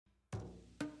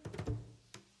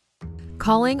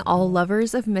Calling all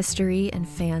lovers of mystery and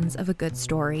fans of a good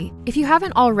story. If you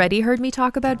haven't already heard me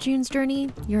talk about June's Journey,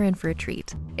 you're in for a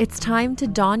treat. It's time to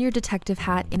don your detective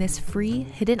hat in this free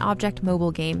hidden object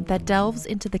mobile game that delves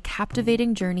into the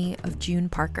captivating journey of June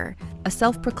Parker, a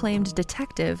self-proclaimed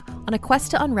detective on a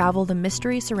quest to unravel the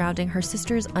mystery surrounding her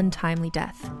sister's untimely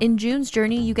death. In June's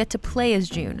Journey, you get to play as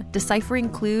June, deciphering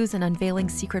clues and unveiling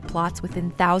secret plots within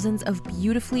thousands of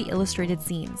beautifully illustrated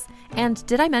scenes. And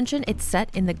did I mention it's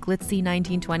set in the glitzy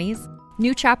 1920s?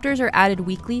 New chapters are added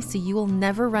weekly, so you will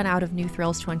never run out of new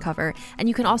thrills to uncover, and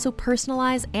you can also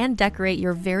personalize and decorate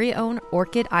your very own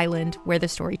Orchid Island where the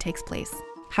story takes place.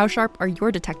 How sharp are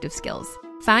your detective skills?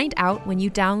 Find out when you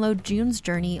download June's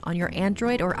Journey on your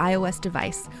Android or iOS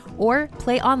device, or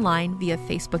play online via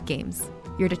Facebook Games.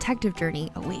 Your detective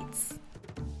journey awaits.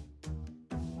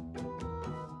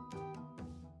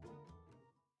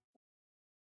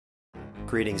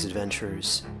 Greetings,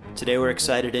 adventurers. Today we're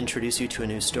excited to introduce you to a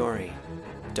new story,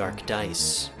 Dark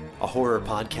Dice, a horror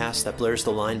podcast that blurs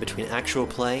the line between actual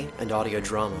play and audio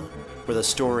drama, where the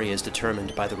story is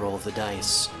determined by the roll of the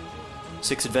dice.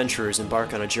 6 adventurers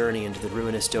embark on a journey into the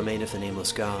ruinous domain of the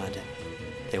Nameless God.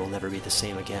 They will never be the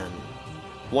same again.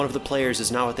 One of the players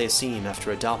is not what they seem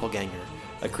after a doppelganger,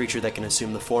 a creature that can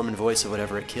assume the form and voice of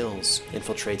whatever it kills,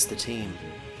 infiltrates the team.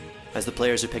 As the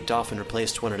players are picked off and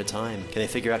replaced one at a time, can they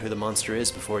figure out who the monster is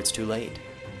before it's too late?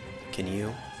 Can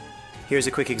you? Here's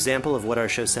a quick example of what our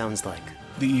show sounds like.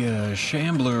 The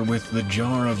shambler with the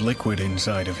jar of liquid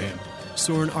inside of him.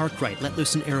 Soren Arkwright let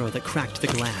loose an arrow that cracked the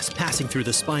glass, passing through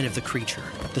the spine of the creature.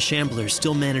 The shambler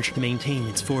still managed to maintain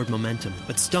its forward momentum,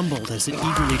 but stumbled as it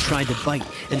eagerly tried to bite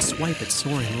and swipe at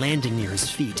Soren, landing near his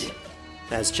feet.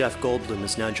 As Jeff Goldblum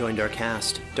has now joined our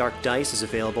cast, Dark Dice is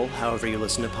available however you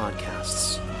listen to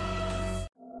podcasts.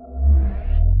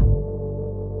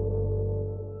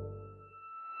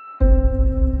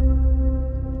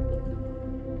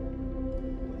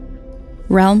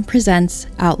 Realm presents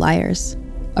Outliers,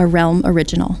 a Realm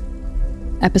original.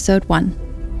 Episode 1.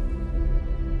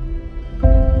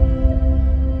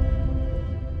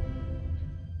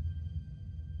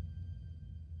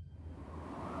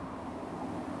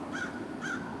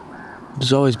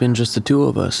 There's always been just the two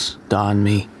of us, Da and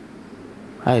me.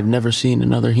 I have never seen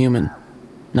another human.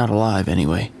 Not alive,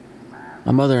 anyway.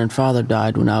 My mother and father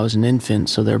died when I was an infant,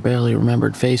 so their barely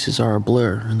remembered faces are a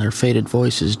blur and their faded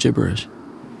voices gibberish.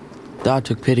 Da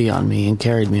took pity on me and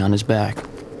carried me on his back,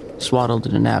 swaddled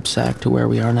in a knapsack to where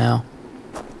we are now.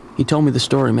 He told me the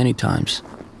story many times,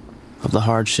 of the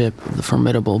hardship, of the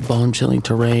formidable, bone-chilling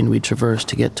terrain we traversed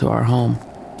to get to our home.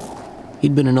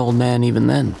 He'd been an old man even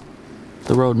then.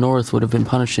 The road north would have been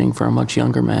punishing for a much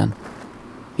younger man.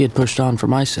 He had pushed on for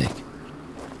my sake.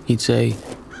 He'd say,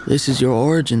 "This is your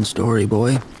origin story,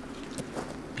 boy."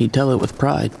 He'd tell it with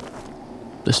pride.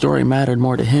 The story mattered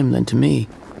more to him than to me.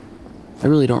 I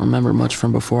really don't remember much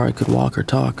from before I could walk or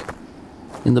talk.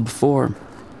 In the before,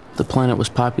 the planet was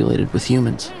populated with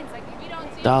humans.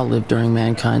 Da lived during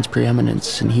mankind's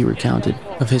preeminence, and he recounted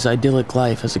of his idyllic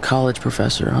life as a college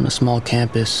professor on a small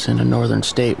campus in a northern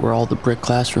state where all the brick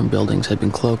classroom buildings had been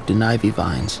cloaked in ivy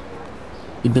vines.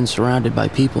 He'd been surrounded by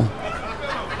people,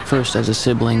 first as a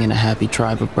sibling in a happy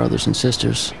tribe of brothers and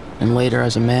sisters, and later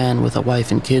as a man with a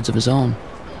wife and kids of his own.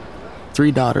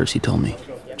 3 daughters, he told me,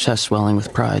 chest swelling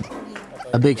with pride.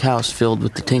 A big house filled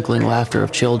with the tinkling laughter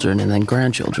of children and then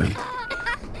grandchildren.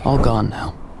 All gone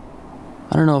now.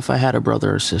 I don't know if I had a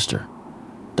brother or sister.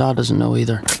 Da doesn't know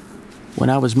either. When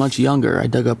I was much younger, I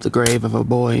dug up the grave of a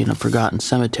boy in a forgotten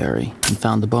cemetery and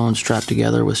found the bones strapped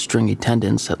together with stringy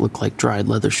tendons that looked like dried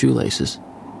leather shoelaces.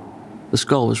 The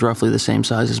skull was roughly the same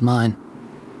size as mine.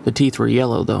 The teeth were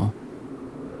yellow, though,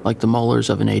 like the molars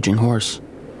of an aging horse.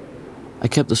 I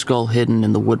kept the skull hidden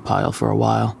in the woodpile for a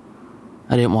while.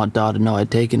 I didn't want Da to know I'd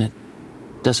taken it.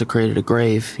 Desecrated a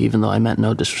grave, even though I meant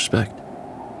no disrespect.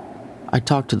 I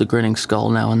talked to the grinning skull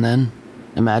now and then,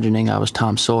 imagining I was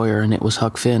Tom Sawyer and it was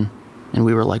Huck Finn, and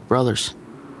we were like brothers.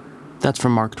 That's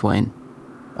from Mark Twain.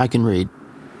 I can read.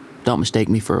 Don't mistake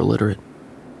me for illiterate.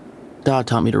 Da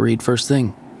taught me to read first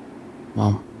thing.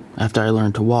 Well, after I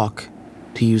learned to walk,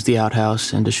 to use the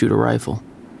outhouse, and to shoot a rifle.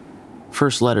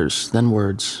 First letters, then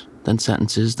words, then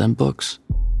sentences, then books.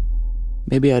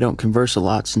 Maybe I don't converse a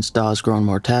lot since Da's grown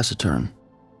more taciturn,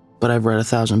 but I've read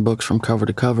 1,000 books from cover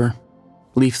to cover,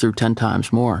 leafed through 10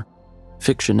 times more,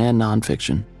 fiction and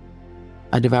nonfiction.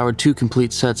 I devoured 2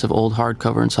 complete sets of old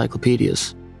hardcover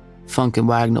encyclopedias, Funk and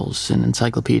Wagnalls and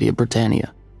Encyclopedia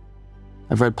Britannia.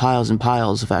 I've read piles and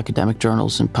piles of academic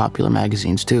journals and popular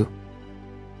magazines too.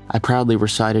 I proudly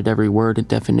recited every word and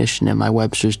definition in my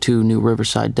Webster's 2 New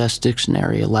Riverside Desk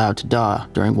Dictionary aloud to Da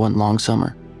during one long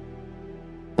summer.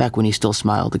 back when he still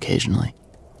smiled occasionally.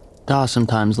 Da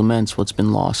sometimes laments what's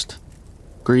been lost,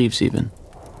 grieves even,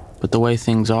 but the way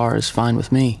things are is fine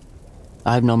with me.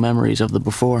 I have no memories of the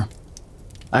before.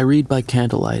 I read by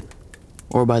candlelight,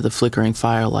 or by the flickering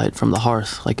firelight from the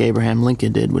hearth like Abraham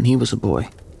Lincoln did when he was a boy.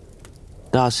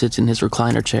 Da sits in his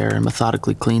recliner chair and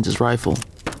methodically cleans his rifle,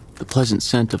 the pleasant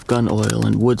scent of gun oil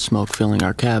and wood smoke filling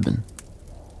our cabin.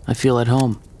 I feel at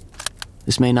home.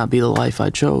 This may not be the life I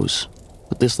chose,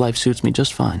 but this life suits me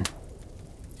just fine.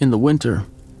 In the winter,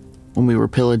 when we were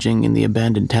pillaging in the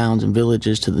abandoned towns and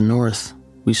villages to the north,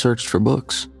 we searched for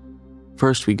books.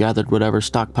 First, we gathered whatever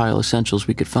stockpile essentials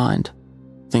we could find.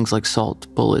 Things like salt,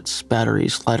 bullets,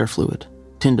 batteries, lighter fluid,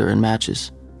 tinder and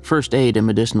matches, first aid and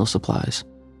medicinal supplies,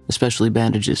 especially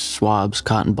bandages, swabs,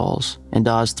 cotton balls, and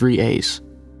Da's 3 A's: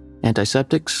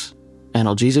 antiseptics,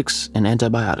 analgesics, and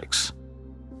antibiotics.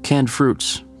 Canned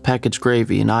fruits, packaged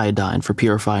gravy, and iodine for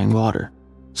purifying water.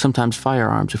 Sometimes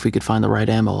firearms if we could find the right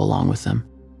ammo along with them.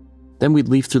 Then we'd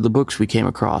leaf through the books we came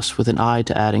across with an eye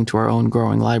to adding to our own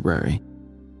growing library.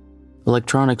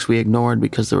 Electronics we ignored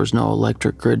because there was no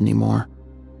electric grid anymore.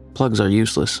 Plugs are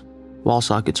useless. Wall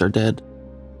sockets are dead.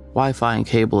 Wi-Fi and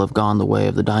cable have gone the way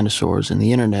of the dinosaurs, and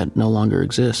the internet no longer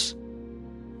exists.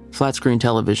 Flat-screen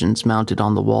televisions mounted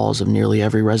on the walls of nearly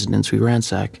every residence we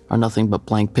ransack are nothing but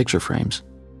blank picture frames.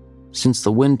 Since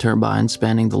the wind turbines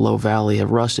spanning the low valley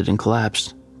have rusted and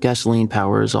collapsed, gasoline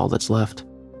power is all that's left.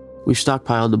 We've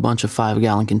stockpiled a bunch of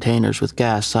 5-gallon containers with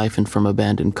gas siphoned from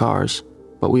abandoned cars,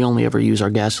 but we only ever use our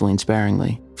gasoline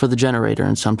sparingly, for the generator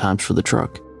and sometimes for the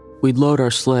truck. We'd load our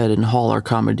sled and haul our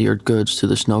commandeered goods through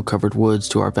the snow-covered woods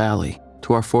to our valley,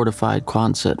 to our fortified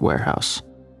Quonset warehouse.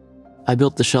 I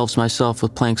built the shelves myself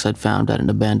with planks I'd found at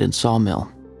an abandoned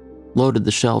sawmill, loaded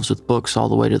the shelves with books all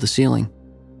the way to the ceiling.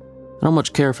 I don't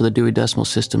much care for the Dewey Decimal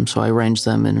System, so I arrange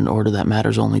them in an order that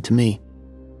matters only to me.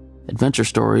 Adventure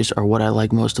stories are what I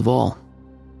like most of all.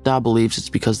 Da believes it's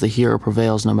because the hero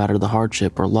prevails no matter the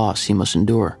hardship or loss he must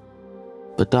endure.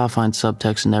 But Da finds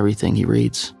subtext in everything he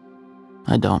reads.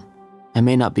 I don't. I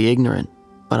may not be ignorant,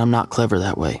 but I'm not clever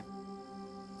that way.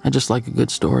 I just like a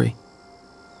good story.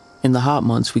 In the hot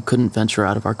months, we couldn't venture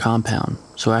out of our compound,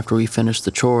 so after we finished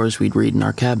the chores, we'd read in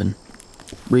our cabin.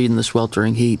 Read in the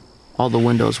sweltering heat, all the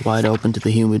windows wide open to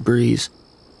the humid breeze,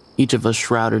 each of us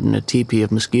shrouded in a teepee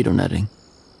of mosquito netting.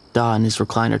 Da in his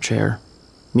recliner chair,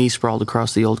 me sprawled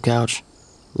across the old couch.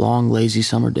 Long, lazy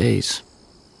summer days.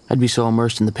 I'd be so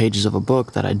immersed in the pages of a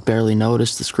book that I'd barely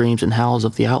notice the screams and howls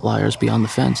of the outliers beyond the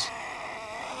fence.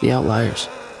 The outliers.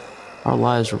 Our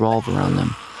lives revolve around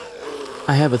them.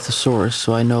 I have a thesaurus,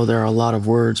 so I know there are a lot of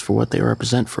words for what they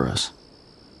represent for us.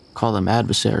 Call them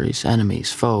adversaries,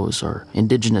 enemies, foes, or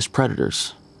indigenous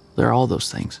predators. They're all those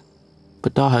things.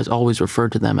 But Da has always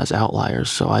referred to them as outliers,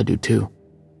 so I do too.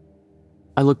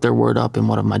 I looked their word up in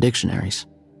one of my dictionaries.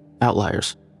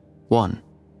 Outliers. 1.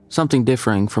 Something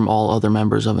differing from all other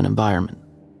members of an environment.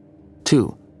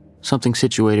 2. Something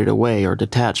situated away or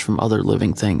detached from other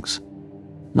living things.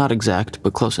 Not exact,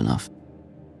 but close enough.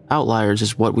 Outliers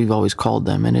is what we've always called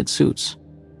them, and it suits.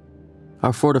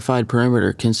 Our fortified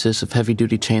perimeter consists of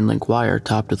heavy-duty chain-link wire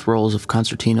topped with rolls of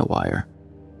concertina wire.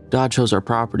 Da chose our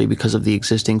property because of the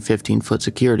existing 15-foot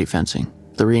security fencing,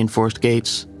 the reinforced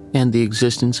gates, and the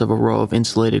existence of a row of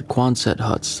insulated Quonset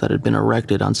huts that had been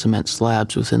erected on cement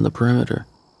slabs within the perimeter.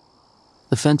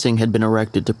 The fencing had been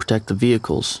erected to protect the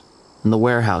vehicles and the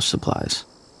warehouse supplies,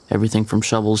 everything from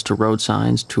shovels to road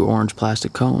signs to orange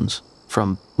plastic cones,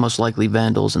 from most likely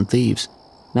vandals and thieves,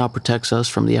 now protects us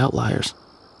from the outliers.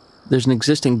 There's an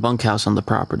existing bunkhouse on the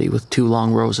property with 2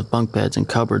 long rows of bunk beds and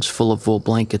cupboards full of wool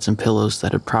blankets and pillows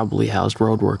that had probably housed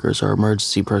road workers or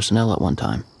emergency personnel at one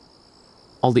time.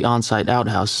 All the on-site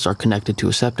outhouses are connected to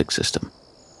a septic system.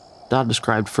 Da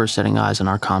described first setting eyes on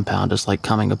our compound as like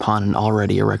coming upon an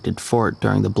already erected fort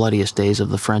during the bloodiest days of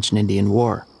the French and Indian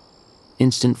War.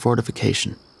 Instant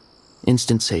fortification.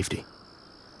 Instant safety.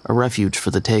 A refuge for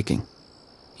the taking.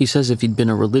 He says if he'd been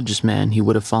a religious man, he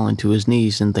would have fallen to his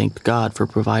knees and thanked God for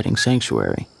providing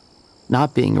sanctuary.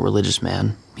 Not being a religious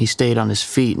man, he stayed on his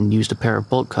feet and used a pair of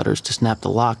bolt cutters to snap the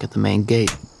lock at the main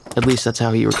gate. At least that's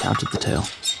how he recounted the tale.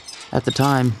 At the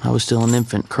time, I was still an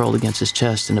infant curled against his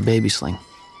chest in a baby sling.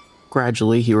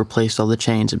 Gradually, he replaced all the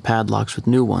chains and padlocks with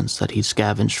new ones that he'd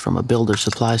scavenged from a builder's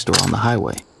supply store on the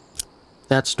highway.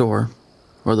 That store,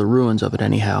 or the ruins of it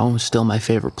anyhow, is still my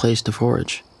favorite place to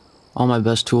forage. All my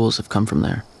best tools have come from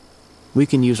there. We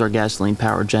can use our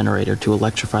gasoline-powered generator to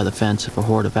electrify the fence if a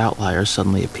horde of outliers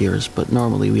suddenly appears, but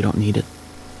normally we don't need it.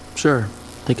 Sure,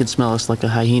 they can smell us like a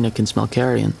hyena can smell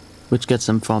carrion, which gets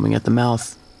them foaming at the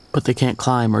mouth, but they can't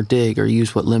climb or dig or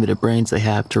use what limited brains they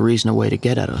have to reason a way to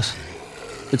get at us.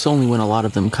 It's only when a lot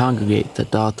of them congregate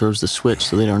that Da throws the switch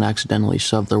so they don't accidentally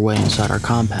shove their way inside our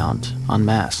compound, en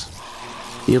masse.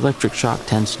 The electric shock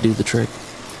tends to do the trick.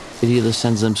 It either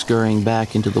sends them scurrying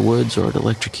back into the woods or it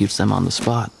electrocutes them on the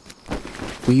spot.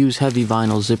 We use heavy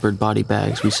vinyl zippered body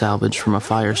bags we salvaged from a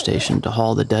fire station to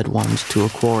haul the dead ones to a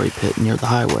quarry pit near the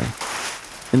highway.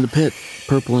 In the pit,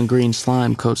 purple and green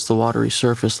slime coats the watery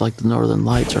surface like the northern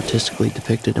lights artistically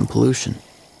depicted in pollution.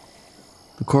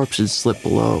 The corpses slip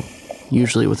below,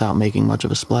 usually without making much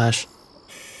of a splash.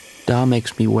 Da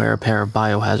makes me wear a pair of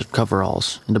biohazard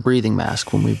coveralls and a breathing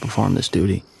mask when we perform this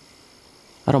duty.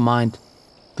 I don't mind.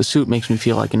 The suit makes me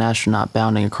feel like an astronaut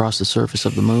bounding across the surface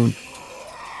of the moon.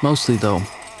 Mostly, though,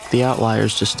 the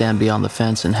Outliers just stand beyond the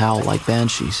fence and howl like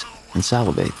banshees and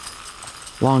salivate.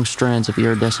 Long strands of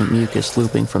iridescent mucus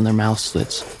looping from their mouth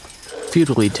slits,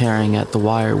 futilely tearing at the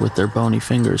wire with their bony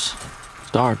fingers,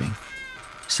 starving,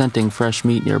 scenting fresh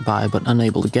meat nearby but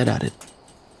unable to get at it.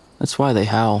 That's why they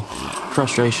howl.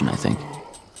 Frustration, I think.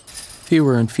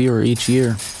 Fewer and fewer each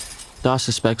year. Da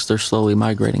suspects they're slowly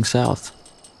migrating south,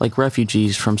 like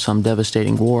refugees from some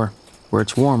devastating war, where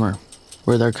it's warmer,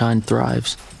 where their kind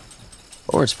thrives.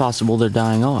 Or it's possible they're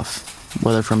dying off,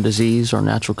 whether from disease or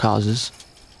natural causes.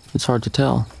 It's hard to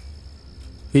tell.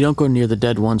 We don't go near the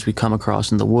dead ones we come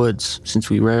across in the woods, since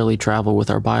we rarely travel with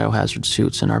our biohazard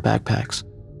suits in our backpacks.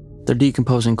 Their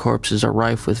decomposing corpses are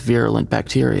rife with virulent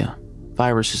bacteria,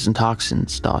 viruses and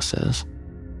toxins, Da says.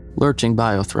 Lurching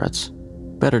biothreats.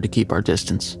 Better to keep our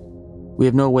distance. We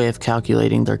have no way of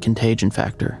calculating their contagion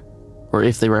factor, or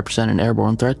if they represent an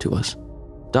airborne threat to us.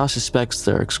 Da suspects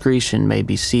their excretion may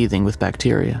be seething with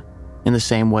bacteria, in the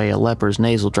same way a leper's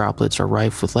nasal droplets are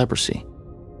rife with leprosy.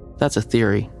 That's a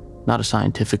theory, not a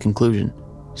scientific conclusion,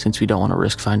 since we don't want to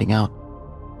risk finding out.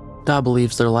 Da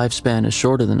believes their lifespan is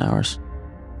shorter than ours,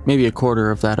 maybe a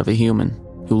quarter of that of a human,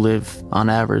 who live, on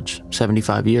average,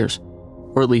 75 years,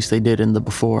 or at least they did in the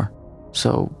before,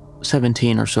 so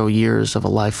 17 or so years of a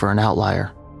life for an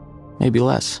outlier. Maybe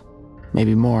less,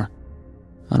 maybe more.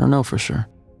 I don't know for sure.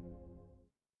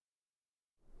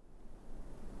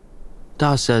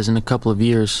 Da says in a couple of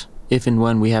years, if and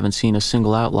when we haven't seen a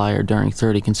single outlier during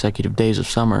 30 consecutive days of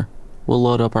summer, we'll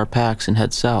load up our packs and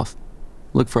head south,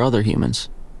 look for other humans,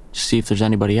 to see if there's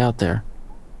anybody out there.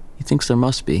 He thinks there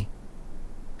must be,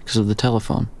 because of the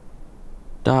telephone.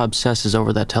 Da obsesses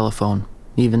over that telephone,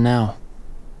 even now.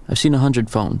 I've seen 100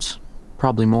 phones,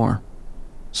 probably more.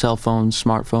 Cell phones,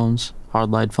 smartphones,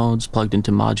 hardline phones plugged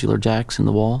into modular jacks in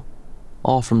the wall,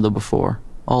 all from the before,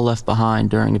 all left behind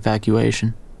during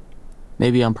evacuation.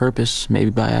 Maybe on purpose,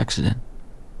 maybe by accident.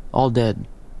 All dead.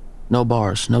 No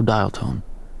bars, no dial tone.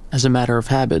 As a matter of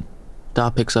habit,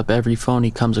 Da picks up every phone he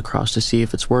comes across to see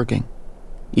if it's working.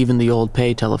 Even the old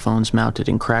pay telephones mounted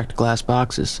in cracked glass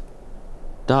boxes.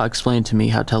 Da explained to me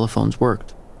how telephones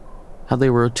worked. How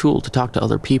they were a tool to talk to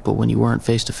other people when you weren't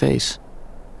face to face.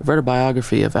 I've read a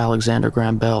biography of Alexander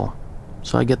Graham Bell,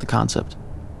 so I get the concept.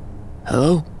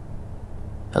 Hello?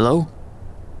 Hello?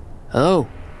 Hello?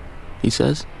 He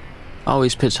says.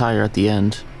 Always pitch higher at the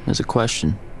end, as a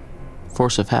question.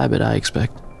 Force of habit, I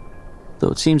expect. Though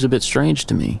it seems a bit strange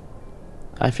to me.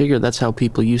 I figure that's how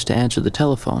people used to answer the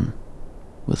telephone,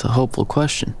 with a hopeful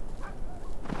question.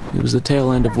 It was the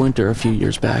tail end of winter a few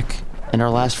years back, and our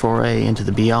last foray into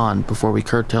the beyond before we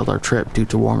curtailed our trip due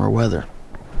to warmer weather.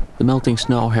 The melting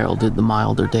snow heralded the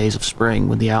milder days of spring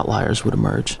when the Outliers would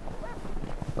emerge.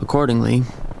 Accordingly,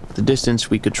 the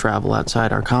distance we could travel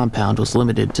outside our compound was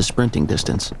limited to sprinting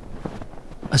distance.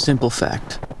 A simple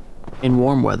fact. In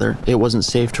warm weather, it wasn't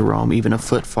safe to roam even a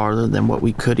foot farther than what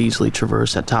we could easily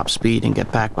traverse at top speed and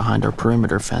get back behind our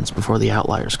perimeter fence before the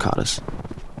Outliers caught us.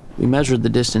 We measured the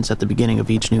distance at the beginning of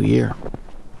each new year.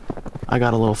 I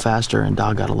got a little faster and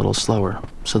Da got a little slower,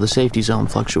 so the safety zone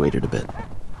fluctuated a bit.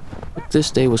 But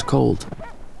this day was cold.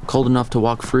 Cold enough to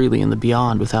walk freely in the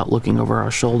beyond without looking over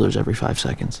our shoulders every 5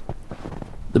 seconds.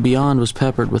 The beyond was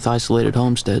peppered with isolated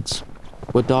homesteads,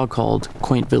 what Da called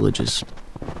quaint villages,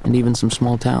 and even some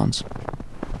small towns.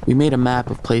 We made a map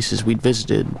of places we'd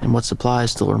visited and what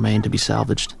supplies still remained to be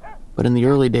salvaged, but in the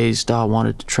early days Da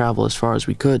wanted to travel as far as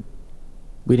we could.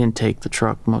 We didn't take the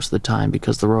truck most of the time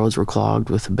because the roads were clogged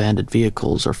with abandoned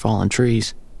vehicles or fallen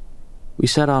trees. We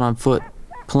set out on foot,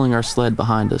 pulling our sled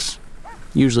behind us,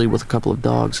 usually with a couple of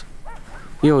dogs.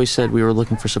 He always said we were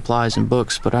looking for supplies and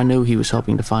books, but I knew he was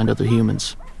hoping to find other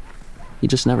humans. He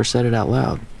just never said it out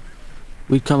loud.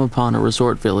 We'd come upon a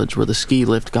resort village where the ski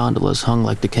lift gondolas hung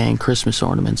like decaying Christmas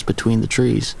ornaments between the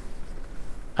trees.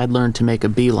 I'd learned to make a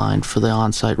beeline for the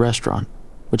on-site restaurant,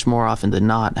 which more often than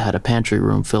not had a pantry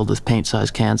room filled with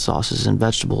paint-sized canned sauces and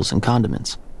vegetables and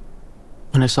condiments.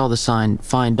 When I saw the sign,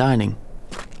 Fine Dining,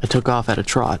 I took off at a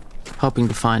trot, hoping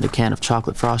to find a can of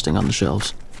chocolate frosting on the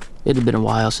shelves. It had been a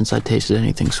while since I'd tasted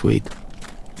anything sweet.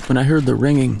 When I heard the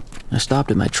ringing, I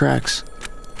stopped in my tracks.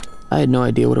 I had no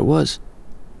idea what it was.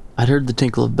 I'd heard the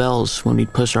tinkle of bells when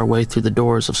we'd push our way through the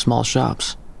doors of small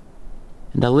shops.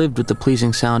 And I lived with the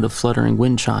pleasing sound of fluttering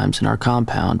wind chimes in our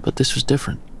compound, but this was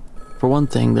different. For one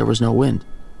thing, there was no wind.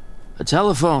 "A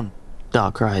telephone!"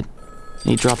 Doc cried,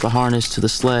 and he dropped the harness to the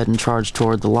sled and charged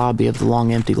toward the lobby of the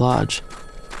long empty lodge.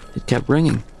 It kept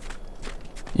ringing.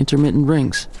 Intermittent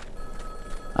rings.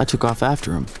 I took off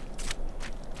after him.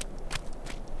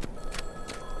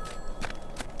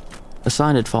 A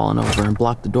sign had fallen over and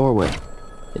blocked the doorway.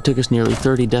 It took us nearly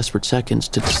 30 desperate seconds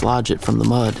to dislodge it from the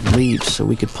mud and leaves so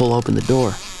we could pull open the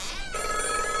door.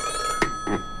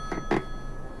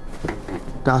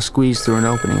 Doc squeezed through an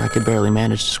opening I could barely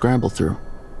manage to scramble through.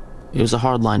 It was a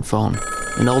hardline phone,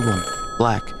 an old one,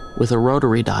 black, with a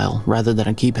rotary dial rather than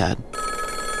a keypad.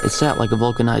 It sat like a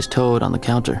vulcanized toad on the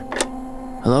counter.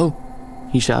 "Hello?"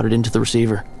 he shouted into the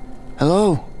receiver.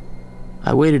 "Hello?"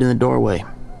 I waited in the doorway,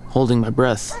 holding my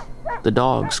breath, the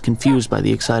dogs, confused by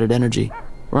the excited energy,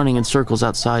 running in circles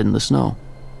outside in the snow.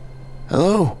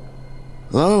 "Hello?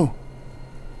 Hello?"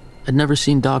 I'd never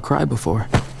seen Doc cry before,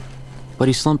 but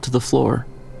he slumped to the floor,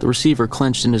 the receiver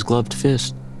clenched in his gloved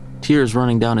fist, tears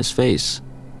running down his face,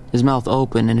 his mouth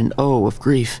open in an O of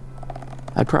grief.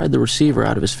 I pried the receiver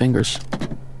out of his fingers.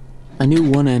 I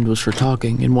knew one end was for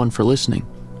talking and one for listening,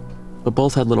 but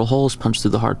both had little holes punched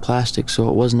through the hard plastic, so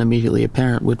it wasn't immediately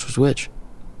apparent which was which.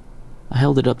 I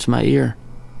held it up to my ear.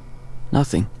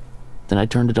 Nothing. Then I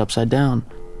turned it upside down.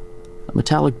 A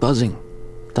metallic buzzing.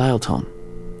 Dial tone.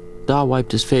 Da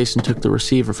wiped his face and took the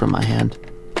receiver from my hand.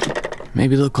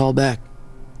 "Maybe they'll call back."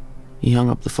 He hung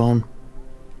up the phone.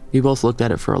 We both looked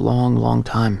at it for a long, long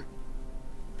time.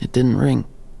 It didn't ring.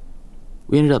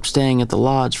 We ended up staying at the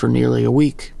lodge for nearly a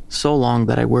week, so long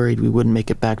that I worried we wouldn't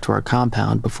make it back to our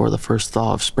compound before the first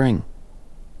thaw of spring.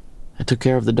 I took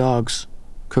care of the dogs,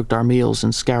 cooked our meals,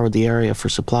 and scoured the area for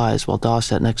supplies while Da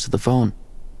sat next to the phone,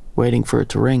 waiting for it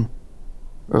to ring.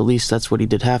 Or at least that's what he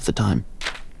did half the time.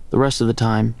 The rest of the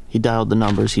time, he dialed the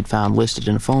numbers he'd found listed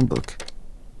in a phone book.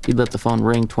 He'd let the phone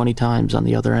ring 20 times on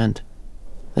the other end.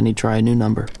 Then he'd try a new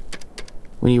number.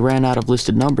 When he ran out of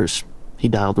listed numbers, he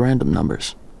dialed random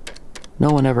numbers. No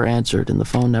one ever answered, and the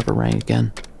phone never rang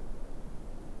again.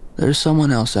 "There's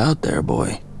someone else out there,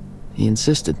 boy," he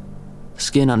insisted. The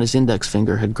skin on his index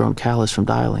finger had grown callous from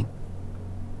dialing.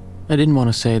 I didn't want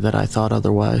to say that I thought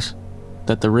otherwise,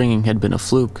 that the ringing had been a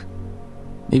fluke.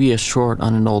 Maybe a short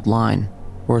on an old line,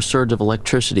 or a surge of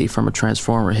electricity from a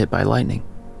transformer hit by lightning.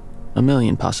 A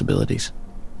million possibilities.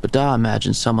 But Da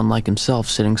imagined someone like himself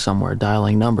sitting somewhere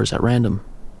dialing numbers at random,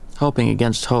 hoping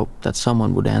against hope that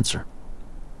someone would answer.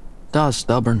 Da's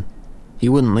stubborn. He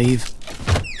wouldn't leave.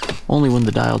 Only when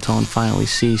the dial tone finally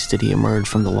ceased did he emerge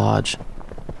from the lodge.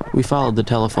 We followed the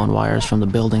telephone wires from the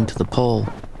building to the pole,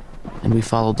 and we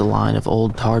followed the line of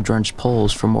old tar-drenched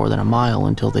poles for more than a mile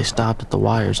until they stopped at the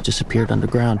wires disappeared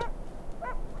underground.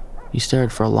 He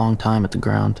stared for a long time at the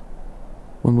ground.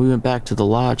 When we went back to the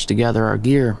lodge to gather our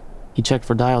gear, he checked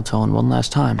for dial tone one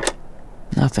last time.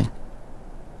 Nothing.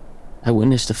 I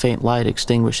witnessed a faint light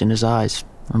extinguish in his eyes,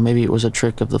 or maybe it was a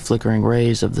trick of the flickering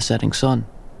rays of the setting sun,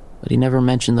 but he never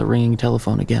mentioned the ringing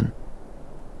telephone again.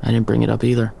 I didn't bring it up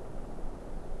either.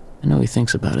 I know he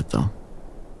thinks about it, though.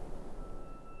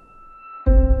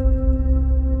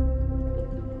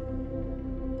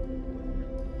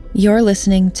 You're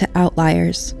listening to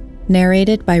Outliers,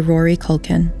 narrated by Rory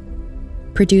Culkin.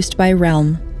 Produced by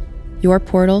Realm, your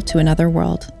portal to another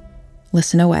world.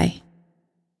 Listen away.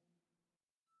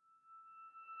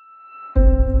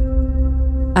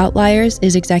 Outliers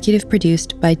is executive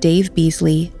produced by Dave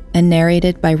Beasley and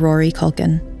narrated by Rory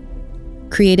Culkin.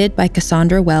 Created by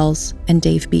Cassandra Wells and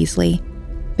Dave Beasley,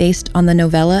 based on the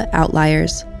novella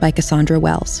Outliers by Cassandra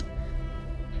Wells.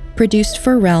 Produced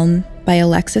for Realm by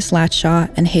Alexis Latshaw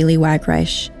and Haley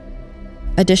Wagreich.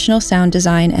 Additional sound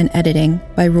design and editing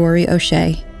by Rory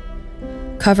O'Shea.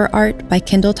 Cover art by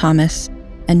Kendall Thomas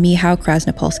and Michał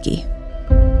Krasnopolski.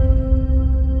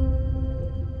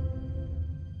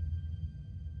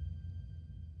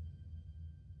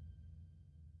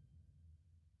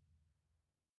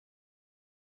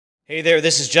 Hey there,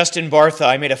 this is Justin Bartha.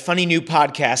 I made a funny new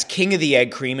podcast, King of the Egg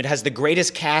Cream. It has the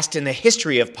greatest cast in the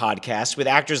history of podcasts with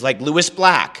actors like Louis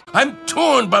Black. I'm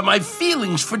torn by my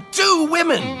feelings for two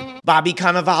women. Bobby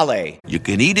Cannavale. You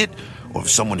can eat it Or if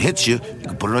someone hits you, you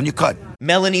can put it on your cut.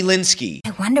 Melanie Linsky.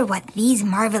 I wonder what these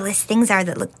marvelous things are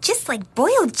that look just like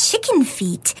boiled chicken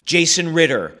feet. Jason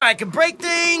Ritter. I can break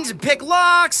things and pick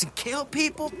locks and kill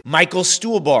people. Michael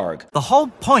Stuhlbarg. The whole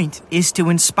point is to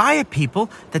inspire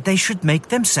people that they should make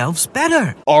themselves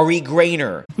better. Ari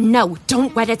Grainer. No,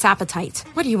 don't whet its appetite.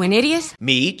 What are you, an idiot?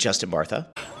 Me, Justin Bartha.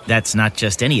 That's not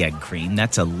just any egg cream,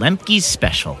 that's a Lemke's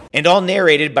special. And all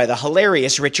narrated by the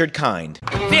hilarious Richard Kind.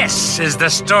 This is the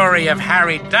story of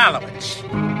Harry Dalowitz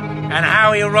and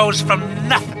how he rose from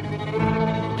nothing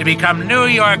to become New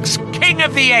York's King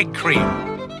of the Egg Cream.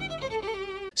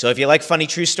 So if you like funny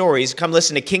true stories, come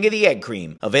listen to King of the Egg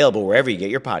Cream, available wherever you get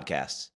your podcasts.